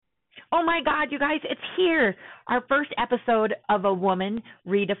Oh my God, you guys, it's here. Our first episode of A Woman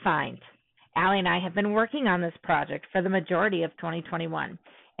Redefined. Allie and I have been working on this project for the majority of 2021,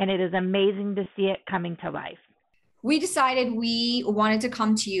 and it is amazing to see it coming to life. We decided we wanted to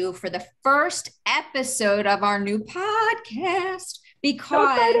come to you for the first episode of our new podcast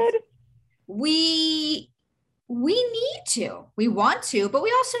because we need to. We want to, but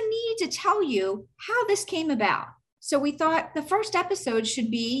we also need to tell you how this came about. So we thought the first episode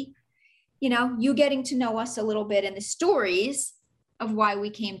should be, you getting to know us a little bit and the stories of why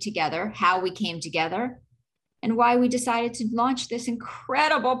we came together, how we came together, and why we decided to launch this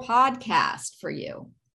incredible podcast for you.